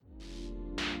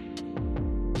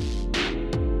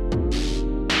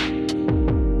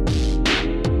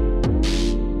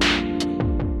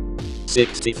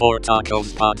64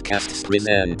 Tacos Podcasts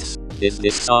presents Is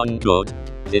This Song Good?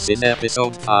 This is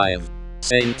episode 5.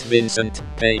 Saint Vincent,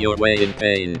 Pay Your Way in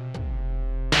Pain.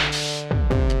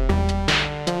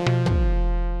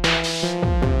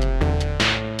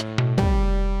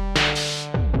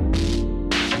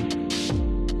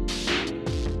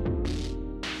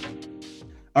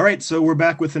 All right, so we're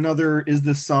back with another Is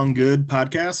This Song Good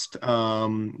podcast.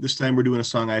 This time we're doing a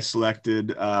song I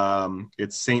selected.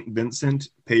 It's Saint Vincent,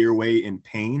 Pay Your Way in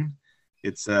Pain.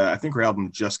 It's I think her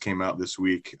album just came out this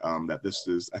week. I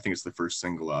think it's the first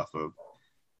single off of.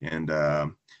 And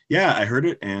yeah, I heard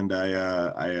it and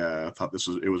I thought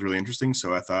it was really interesting.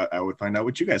 So I thought I would find out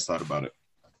what you guys thought about it.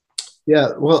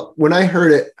 Yeah, well, when I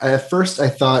heard it, at first I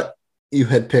thought you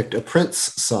had picked a Prince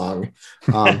song.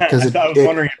 Because I was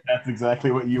wondering if that's exactly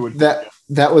what you would pick.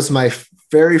 That was my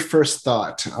very first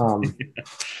thought.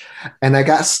 And I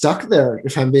got stuck there,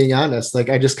 if I'm being honest. Like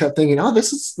I just kept thinking, oh,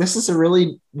 this is a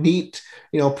really neat,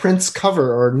 Prince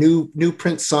cover or new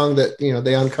Prince song that,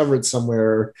 they uncovered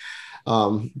somewhere.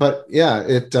 But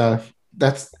yeah,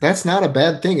 that's not a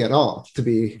bad thing at all to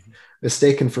be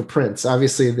mistaken for Prince.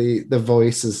 Obviously the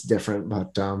voice is different,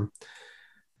 but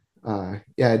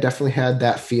yeah, it definitely had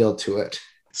that feel to it.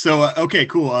 So, okay,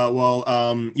 cool. Well,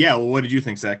 what did you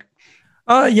think, Zach?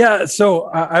 Yeah,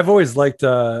 so I've always liked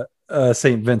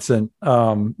St. Vincent,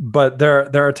 but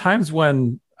there are times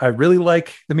when I really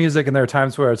like the music, and there are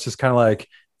times where it's just kind of like,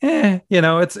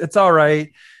 it's all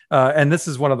right. And this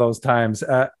is one of those times.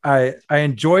 I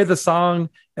enjoy the song,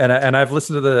 and I've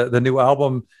listened to the new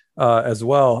album as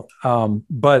well,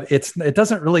 but it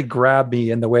doesn't really grab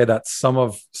me in the way that some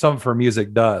of her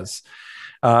music does.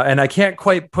 And I can't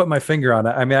quite put my finger on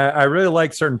it. I mean, I really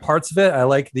like certain parts of it. I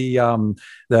like the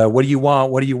what do you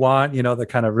want? What do you want? The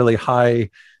kind of really high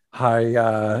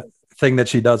thing that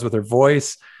she does with her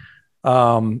voice.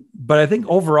 But I think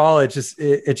overall, it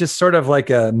just sort of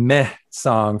like a meh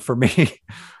song for me.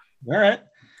 All right.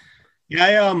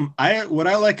 Yeah, what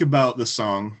I like about the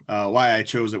song, why I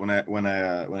chose it when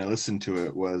I listened to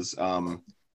it was,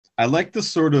 I like the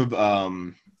sort of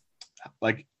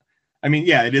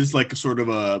it is like a sort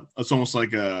of it's almost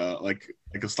like a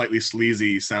slightly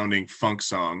sleazy sounding funk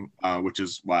song, which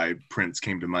is why Prince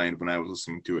came to mind when I was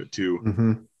listening to it too.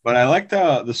 Mm-hmm. But I like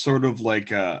the sort of like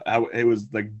how it was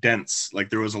like dense, like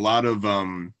there was a lot of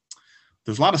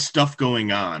there's a lot of stuff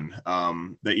going on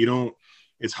that you don't.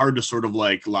 It's hard to sort of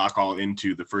like lock all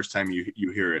into the first time you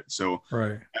hear it. So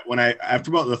right. After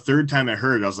about the third time I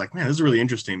heard it, I was like, man, this is really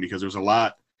interesting because there's a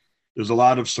lot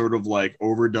of sort of like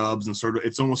overdubs and sort of,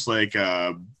 it's almost like,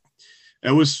 it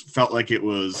always felt like it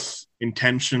was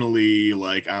intentionally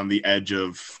like on the edge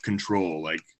of control.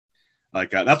 Like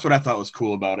that's what I thought was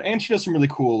cool about it. And she does some really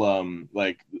cool,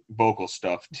 like vocal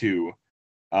stuff too.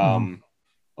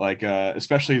 Like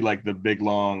especially like the big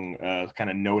long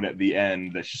kind of note at the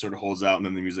end that she sort of holds out and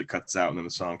then the music cuts out and then the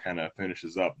song kind of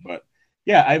finishes up. But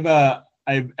yeah,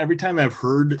 I've every time I've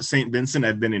heard Saint Vincent,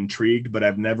 I've been intrigued, but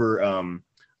I've never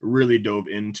really dove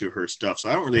into her stuff.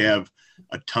 So I don't really have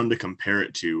a ton to compare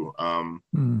it to.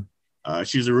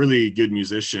 She's a really good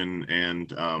musician and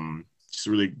she's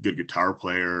a really good guitar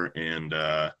player and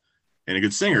a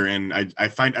good singer. And I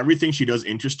find everything she does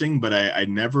interesting, but I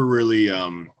never really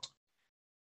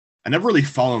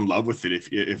fall in love with it,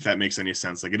 if that makes any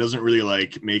sense. Like it doesn't really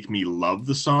like make me love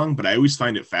the song, but I always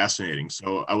find it fascinating.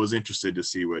 So I was interested to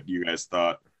see what you guys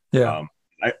thought. Yeah.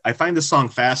 I find the song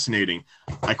fascinating.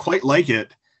 I quite like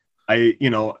it. I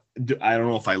don't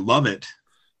know if I love it.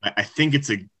 I think it's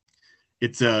a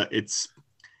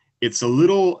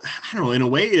little, I don't know, in a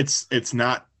way it's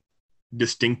not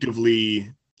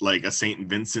distinctively like a Saint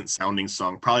Vincent sounding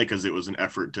song, probably because it was an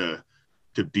effort to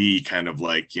be kind of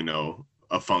like,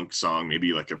 a funk song,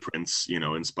 maybe like a Prince,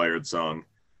 inspired song.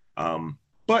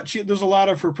 But there's a lot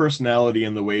of her personality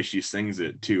in the way she sings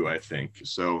it too, I think.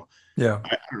 So yeah,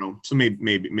 I don't know. So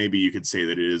maybe you could say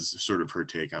that it is sort of her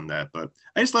take on that, but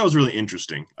I just thought it was really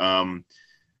interesting. I'm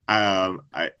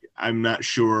not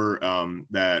sure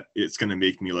that it's going to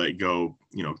make me like go,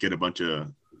 get a bunch of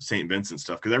St. Vincent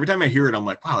stuff. Cause every time I hear it, I'm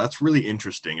like, wow, that's really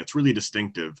interesting. It's really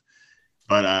distinctive,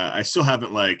 but I still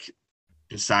haven't like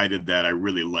decided that I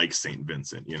really like St.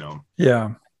 Vincent,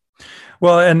 Yeah.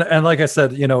 Well, and like I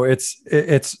said,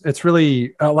 it's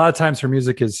really a lot of times her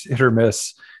music is hit or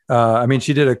miss. I mean,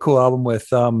 she did a cool album with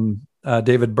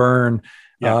David Byrne,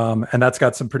 and that's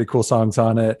got some pretty cool songs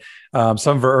on it.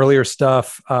 Some of her earlier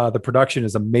stuff, the production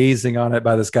is amazing on it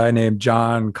by this guy named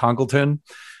John Congleton.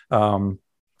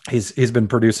 He's been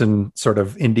producing sort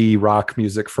of indie rock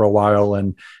music for a while,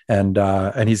 and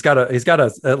he's got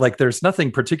a like there's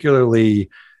nothing particularly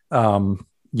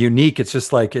unique. It's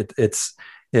just like it's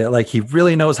Yeah, like he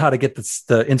really knows how to get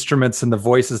the instruments and the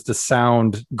voices to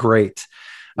sound great.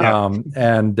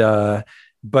 Yeah.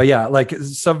 But yeah, like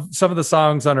some of the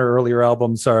songs on her earlier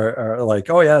albums are like,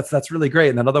 oh yeah, that's really great.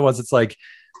 And then other ones, it's like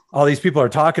all these people are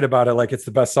talking about it like it's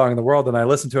the best song in the world. And I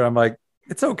listen to it, I'm like,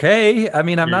 it's okay. I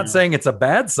mean, I'm not saying it's a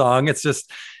bad song. It's just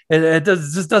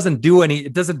just doesn't do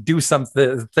it doesn't do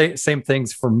something same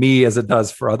things for me as it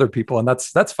does for other people, and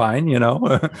that's fine, you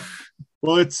know.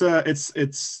 Well, it's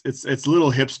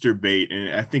little hipster bait,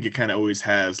 and I think it kind of always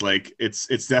has. Like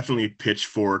it's definitely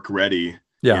pitchfork ready,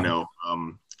 Yeah. you know,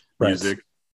 Right. music.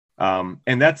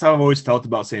 And that's how I've always felt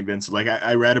about St. Vincent. Like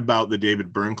I read about the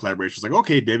David Byrne collaboration. It's like,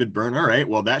 okay, David Byrne, all right,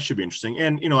 well that should be interesting.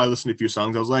 And you know, I listened to a few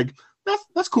songs. I was like,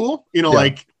 that's cool, you know,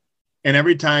 like. And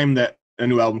every time that a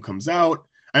new album comes out,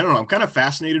 I don't know, I'm kind of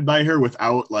fascinated by her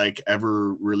without like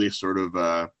ever really sort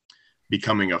of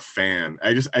becoming a fan.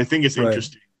 I think it's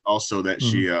interesting also that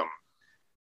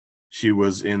she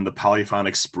was in the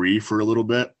Polyphonic Spree for a little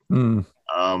bit.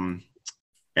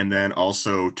 And then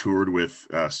also toured with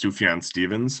Sufjan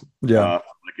Stevens, like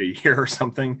a year or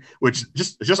something, which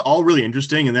it's just all really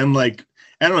interesting. And then like,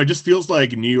 I don't know, it just feels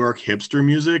like New York hipster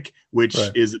music, which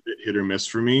is a bit hit or miss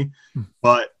for me.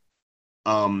 But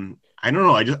I don't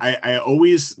know. I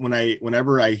always,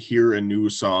 whenever I hear a new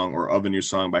song or of a new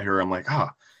song by her, I'm like, I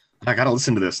got to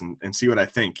listen to this and see what I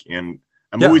think. And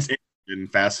I'm always interested and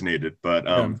fascinated, but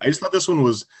I just thought this one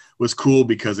was cool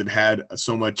because it had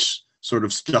so much sort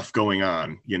of stuff going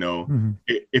on, you know.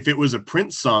 If it was a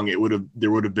Prince song,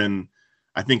 there would have been,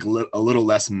 I think, a little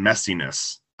less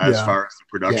messiness as far as the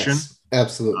production. Yes,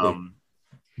 absolutely.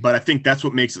 But I think that's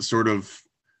what makes it sort of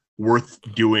worth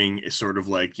doing, is sort of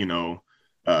like, you know,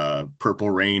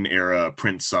 Purple Rain era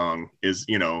Prince song is,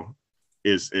 you know,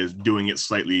 is doing it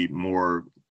slightly more,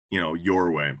 you know,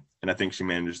 your way. And I think she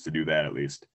manages to do that at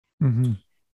least.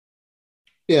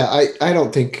 Yeah, I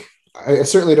don't think, I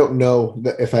certainly don't know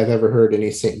that if I've ever heard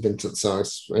any St. Vincent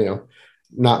songs, you know,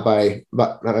 not by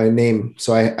name.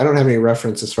 So I don't have any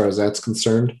reference as far as that's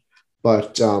concerned,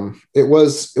 but it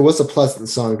was a pleasant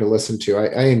song to listen to.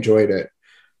 I enjoyed it.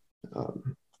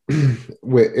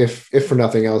 If for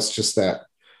nothing else, just that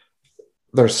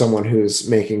there's someone who's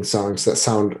making songs that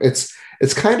sound, it's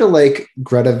kind of like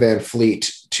Greta Van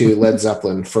Fleet to Led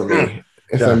Zeppelin for me.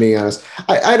 If I'm being honest,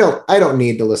 I don't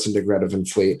need to listen to Greta Van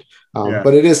Fleet,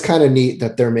 but it is kind of neat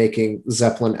that they're making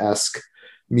Zeppelin-esque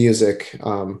music,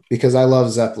 because I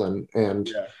love Zeppelin, and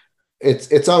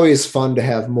it's always fun to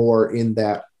have more in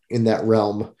that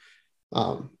realm,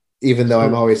 even though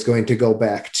I'm always going to go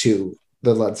back to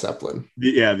the Led Zeppelin.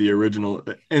 The original.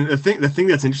 And the thing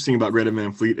that's interesting about Greta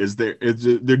Van Fleet is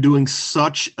they're doing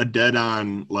such a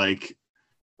dead-on like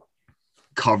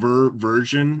cover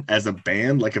version as a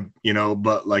band, like a, you know,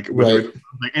 but like with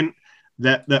like, and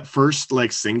that first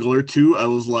like single or two, I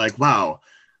was like, wow,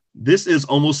 this is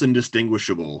almost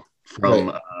indistinguishable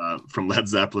from Led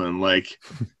Zeppelin. Like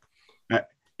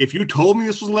if you told me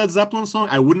this was a Led Zeppelin song,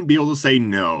 I wouldn't be able to say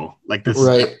no. Like this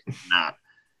is not.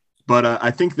 But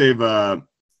I think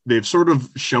they've sort of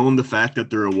shown the fact that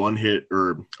they're a one-hit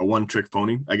or a one-trick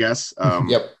pony, I guess.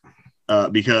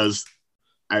 Because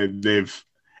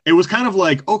it was kind of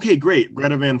like, okay, great,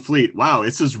 Greta Van Fleet. Wow,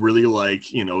 this is really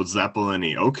like, you know,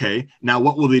 Zeppelin-y. Okay, now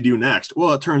what will they do next?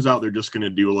 Well, it turns out they're just going to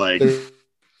do like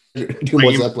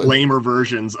lamer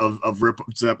versions of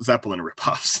Zeppelin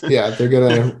ripoffs. Yeah, they're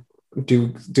going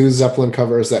to do Zeppelin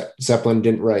covers that Zeppelin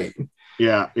didn't write.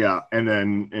 Yeah,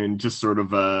 and just sort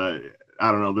of I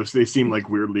don't know. They seem like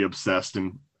weirdly obsessed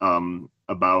and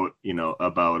about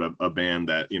a band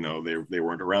that, you know, they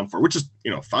weren't around for, which is, you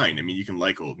know, fine. I mean, you can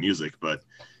like old music, but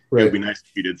it would be nice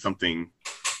if you did something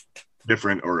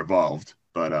different or evolved.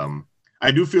 But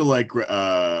I do feel like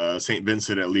St.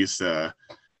 Vincent at least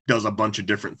does a bunch of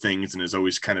different things and is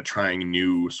always kind of trying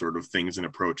new sort of things and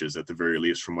approaches, at the very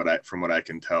least, from what I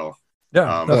can tell.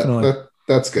 Yeah, definitely.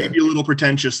 That's good. Maybe a little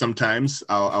pretentious sometimes,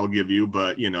 I'll give you,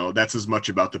 but you know, that's as much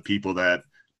about the people that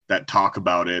talk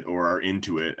about it or are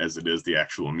into it as it is the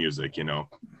actual music, you know.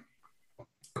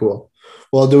 Cool.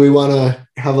 Well, do we want to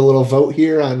have a little vote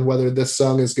here on whether this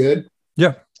song is good?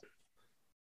 Yeah.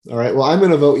 All right. Well, I'm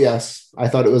going to vote yes. I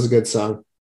thought it was a good song.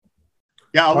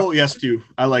 Yeah, I'll vote yes too.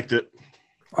 I liked it.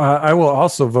 I will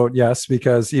also vote yes,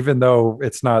 because even though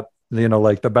it's not, you know,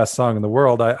 like the best song in the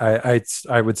world, I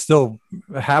would still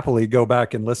happily go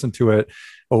back and listen to it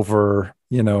over,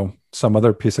 you know, some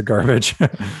other piece of garbage.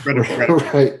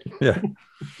 Right. Yeah.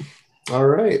 All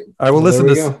right. I will listen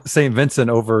to St. Vincent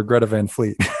over Greta Van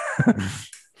Fleet.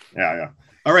 Yeah.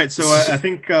 All right. So I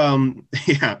think,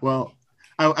 well,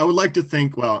 I would like to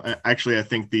think. Well, actually, I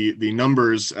think the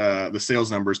numbers, the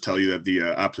sales numbers, tell you that the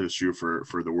opposite is true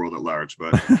for the world at large.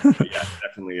 But yeah,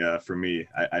 definitely for me,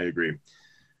 I agree.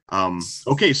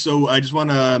 Okay, so I just want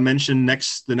to mention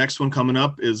the next one coming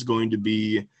up is going to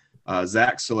be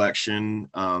Zach's selection.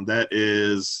 That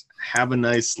is "Have a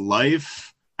Nice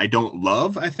Life." I Don't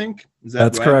Love. I think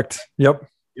that's right? Correct. Yep.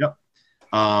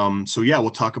 So yeah,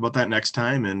 we'll talk about that next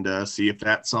time and see if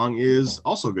that song is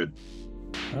also good.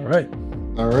 All right.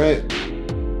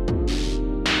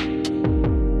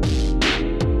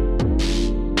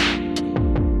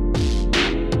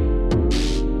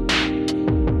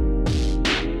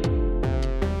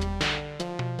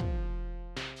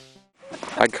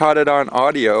 I caught it on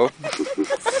audio.